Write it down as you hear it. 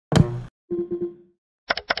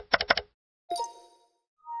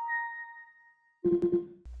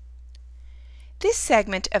This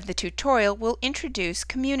segment of the tutorial will introduce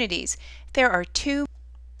communities. There are two.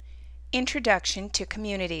 Introduction to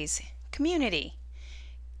communities. Community.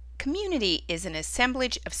 Community is an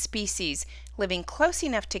assemblage of species living close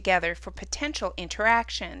enough together for potential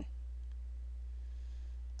interaction.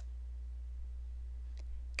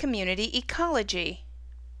 Community ecology.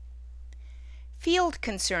 Field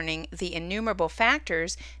concerning the innumerable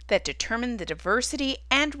factors that determine the diversity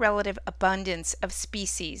and relative abundance of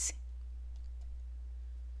species.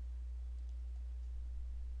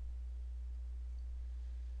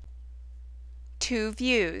 Two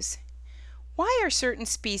views. Why are certain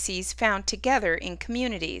species found together in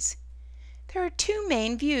communities? There are two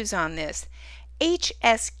main views on this.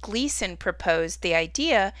 H.S. Gleason proposed the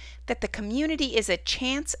idea that the community is a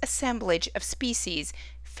chance assemblage of species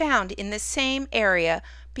found in the same area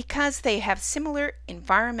because they have similar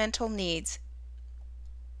environmental needs.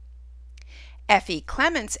 F.E.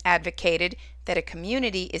 Clements advocated that a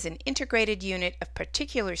community is an integrated unit of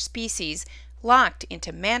particular species locked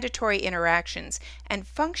into mandatory interactions and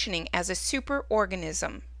functioning as a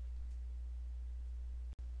superorganism.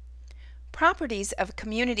 Properties of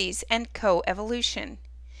communities and coevolution.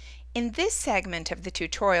 In this segment of the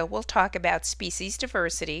tutorial, we'll talk about species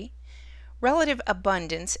diversity, relative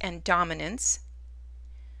abundance and dominance,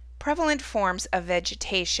 prevalent forms of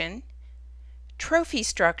vegetation, trophy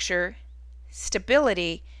structure,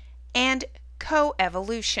 stability, and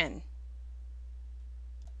coevolution.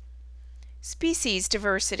 Species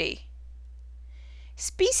diversity.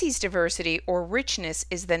 Species diversity or richness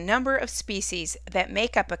is the number of species that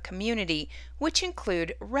make up a community, which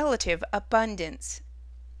include relative abundance.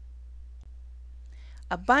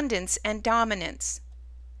 Abundance and dominance.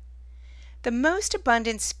 The most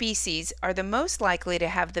abundant species are the most likely to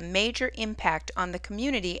have the major impact on the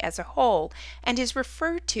community as a whole and is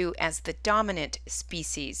referred to as the dominant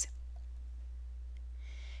species.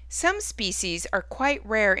 Some species are quite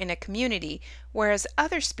rare in a community, whereas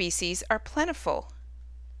other species are plentiful.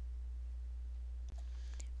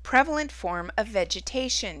 Prevalent form of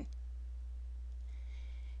vegetation.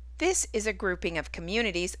 This is a grouping of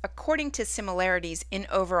communities according to similarities in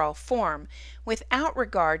overall form, without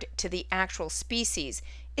regard to the actual species.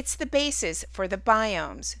 It's the basis for the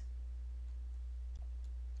biomes.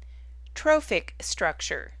 Trophic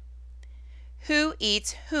structure. Who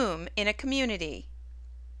eats whom in a community?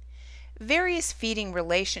 Various feeding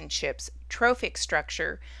relationships, trophic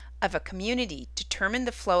structure, of a community determine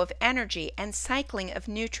the flow of energy and cycling of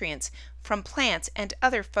nutrients from plants and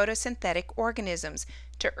other photosynthetic organisms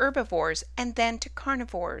to herbivores and then to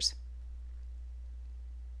carnivores.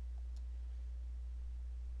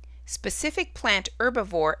 Specific plant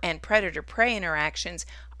herbivore and predator-prey interactions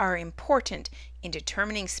are important in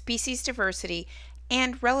determining species diversity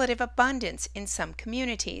and relative abundance in some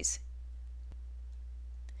communities.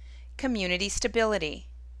 Community stability.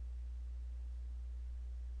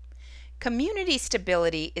 Community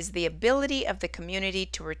stability is the ability of the community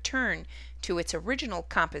to return to its original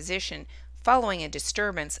composition following a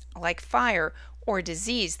disturbance like fire or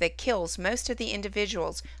disease that kills most of the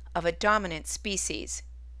individuals of a dominant species.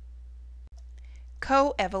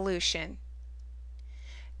 Coevolution.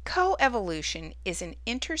 Coevolution is an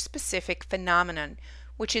interspecific phenomenon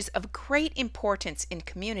which is of great importance in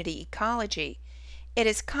community ecology. It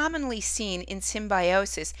is commonly seen in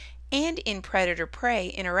symbiosis and in predator-prey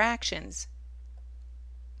interactions.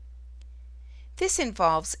 This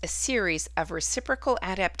involves a series of reciprocal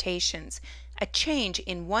adaptations. A change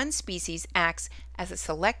in one species acts as a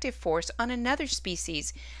selective force on another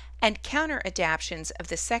species, and counter-adaptations of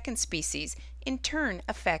the second species in turn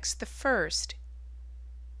affects the first.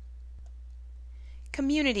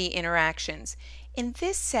 Community interactions. In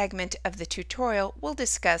this segment of the tutorial, we'll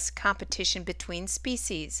discuss competition between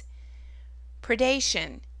species,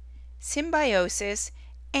 predation, symbiosis,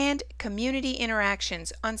 and community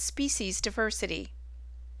interactions on species diversity.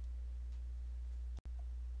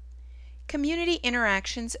 Community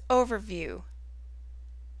interactions overview.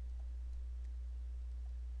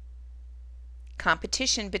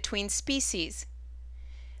 Competition between species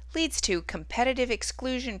leads to competitive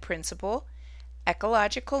exclusion principle,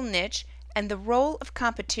 ecological niche, and the role of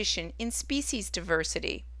competition in species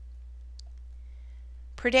diversity.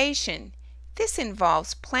 Predation. This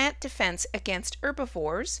involves plant defense against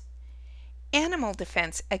herbivores, animal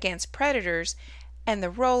defense against predators, and the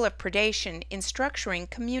role of predation in structuring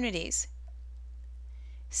communities.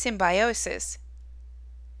 Symbiosis.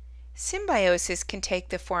 Symbiosis can take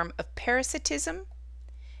the form of parasitism,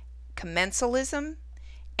 commensalism,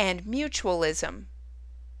 and mutualism.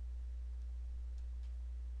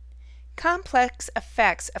 Complex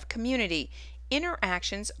effects of community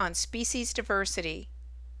Interactions on species diversity.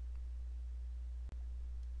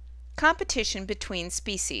 Competition between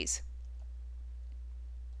species.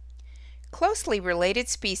 Closely related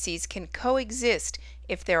species can coexist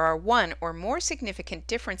if there are one or more significant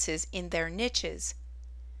differences in their niches.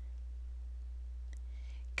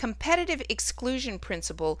 Competitive exclusion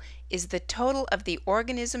principle is the total of the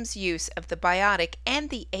organism's use of the biotic and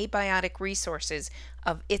the abiotic resources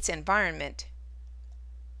of its environment.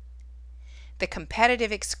 The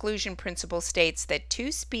competitive exclusion principle states that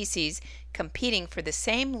two species competing for the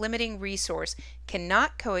same limiting resource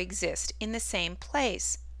cannot coexist in the same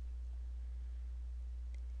place.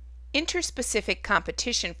 Interspecific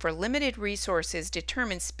competition for limited resources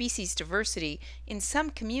determines species diversity in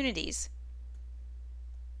some communities.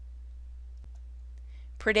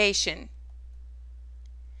 Predation.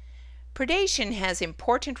 Predation has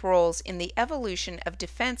important roles in the evolution of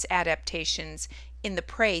defense adaptations in the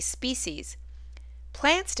prey species.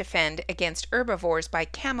 Plants defend against herbivores by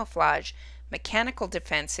camouflage, mechanical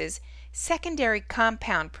defenses, secondary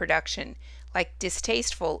compound production, like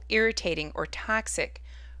distasteful, irritating, or toxic.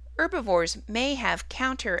 Herbivores may have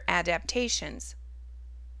counter-adaptations.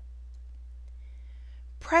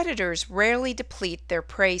 Predators rarely deplete their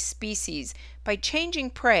prey species by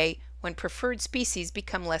changing prey when preferred species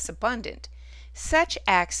become less abundant. Such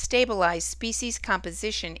acts stabilize species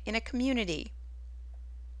composition in a community.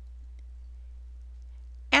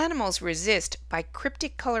 Animals resist by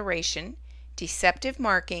cryptic coloration, deceptive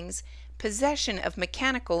markings, possession of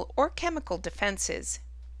mechanical or chemical defenses.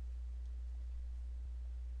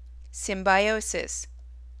 Symbiosis.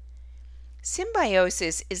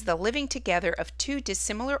 Symbiosis is the living together of two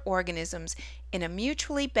dissimilar organisms in a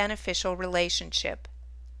mutually beneficial relationship.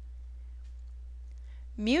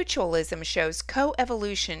 Mutualism shows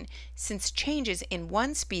coevolution since changes in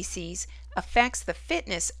one species affects the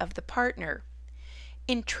fitness of the partner.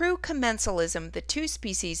 In true commensalism, the two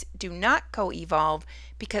species do not co-evolve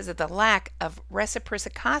because of the lack of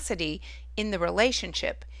reciprocity in the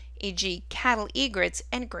relationship, e.g. cattle egrets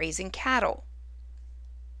and grazing cattle.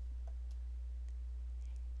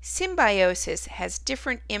 Symbiosis has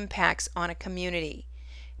different impacts on a community.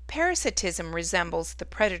 Parasitism resembles the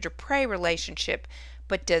predator-prey relationship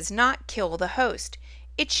but does not kill the host.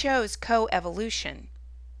 It shows coevolution.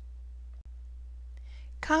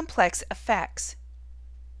 Complex effects.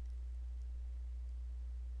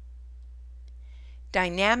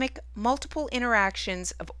 Dynamic, multiple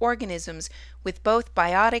interactions of organisms with both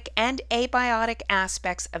biotic and abiotic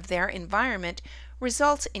aspects of their environment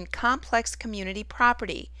results in complex community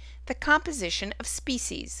property, the composition of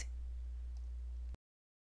species.